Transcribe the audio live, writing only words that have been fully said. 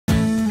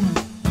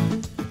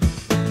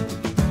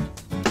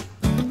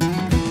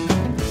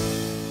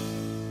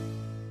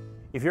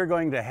If you're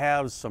going to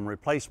have some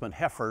replacement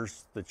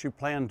heifers that you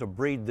plan to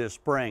breed this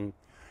spring,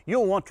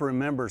 you'll want to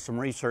remember some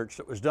research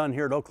that was done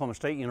here at Oklahoma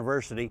State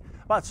University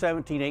about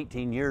 17,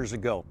 18 years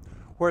ago,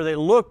 where they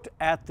looked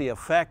at the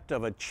effect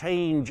of a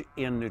change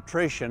in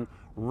nutrition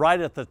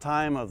right at the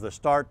time of the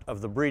start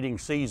of the breeding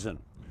season.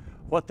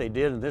 What they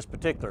did in this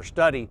particular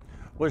study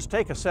was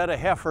take a set of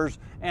heifers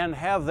and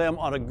have them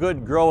on a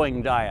good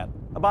growing diet,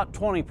 about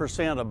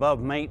 20%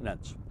 above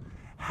maintenance.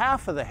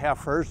 Half of the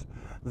heifers,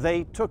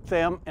 they took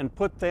them and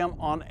put them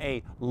on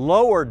a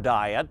lower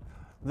diet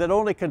that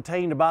only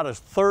contained about a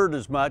third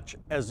as much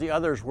as the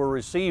others were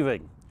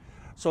receiving.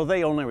 So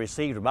they only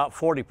received about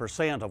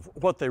 40% of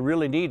what they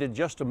really needed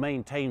just to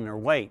maintain their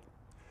weight.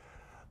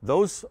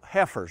 Those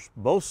heifers,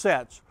 both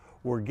sets,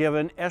 were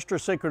given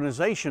estrus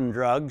synchronization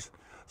drugs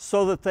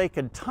so that they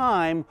could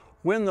time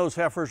when those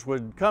heifers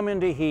would come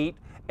into heat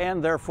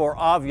and therefore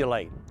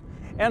ovulate.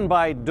 And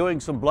by doing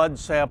some blood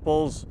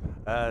samples,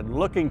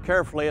 looking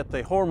carefully at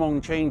the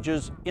hormone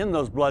changes in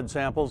those blood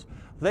samples,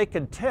 they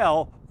could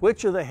tell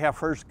which of the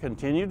heifers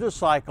continued to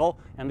cycle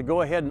and to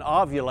go ahead and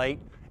ovulate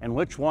and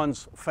which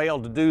ones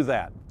failed to do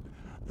that.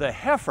 The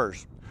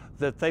heifers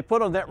that they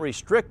put on that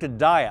restricted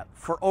diet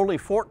for only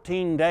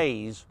 14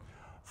 days,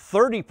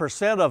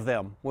 30% of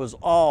them was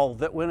all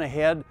that went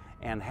ahead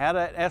and had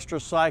an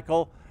estrus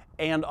cycle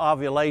and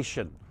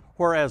ovulation,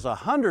 whereas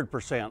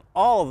 100%,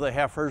 all of the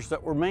heifers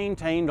that were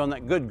maintained on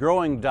that good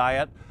growing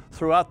diet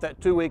throughout that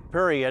 2-week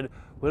period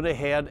went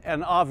ahead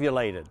and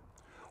ovulated.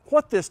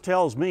 What this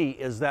tells me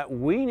is that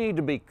we need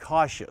to be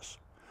cautious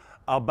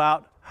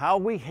about how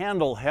we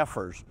handle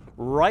heifers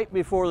right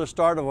before the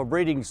start of a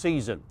breeding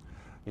season.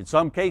 In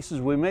some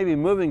cases, we may be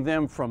moving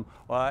them from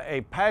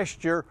a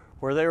pasture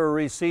where they were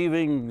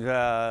receiving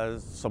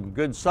some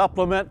good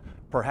supplement.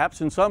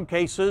 Perhaps in some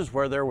cases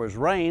where there was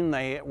rain,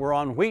 they were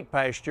on wheat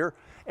pasture,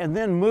 and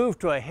then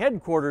moved to a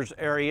headquarters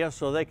area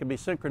so they could be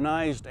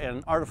synchronized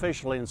and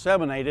artificially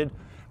inseminated,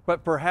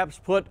 but perhaps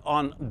put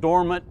on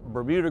dormant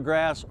Bermuda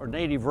grass or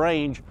native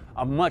range,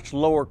 a much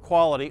lower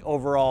quality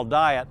overall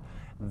diet.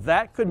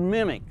 That could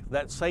mimic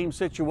that same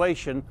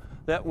situation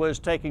that was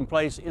taking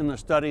place in the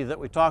study that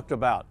we talked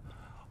about.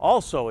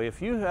 Also,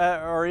 if you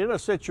are in a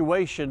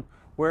situation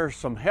where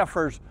some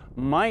heifers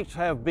might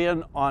have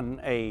been in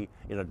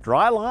a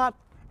dry lot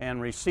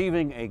and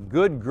receiving a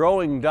good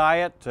growing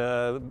diet,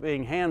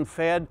 being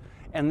hand-fed,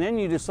 and then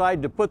you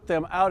decide to put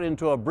them out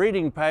into a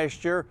breeding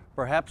pasture,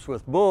 perhaps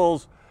with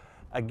bulls,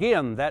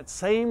 again, that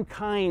same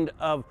kind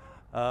of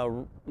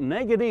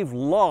negative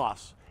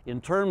loss in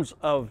terms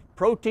of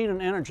protein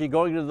and energy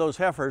going to those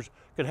heifers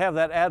could have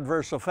that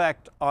adverse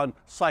effect on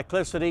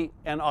cyclicity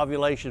and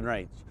ovulation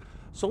rates.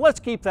 So let's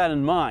keep that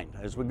in mind.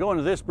 As we go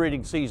into this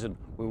breeding season,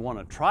 we want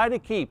to try to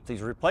keep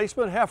these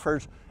replacement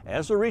heifers,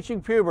 as they're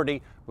reaching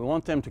puberty, we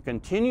want them to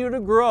continue to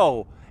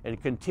grow and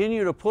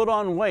continue to put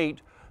on weight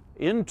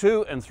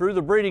into and through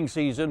the breeding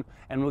season,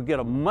 and we'll get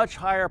a much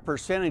higher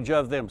percentage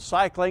of them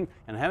cycling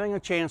and having a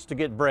chance to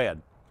get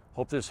bred.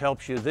 Hope this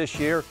helps you this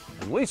year,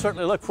 and we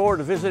certainly look forward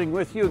to visiting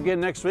with you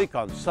again next week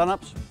on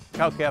Sunup's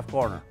Cow-Calf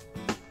Corner.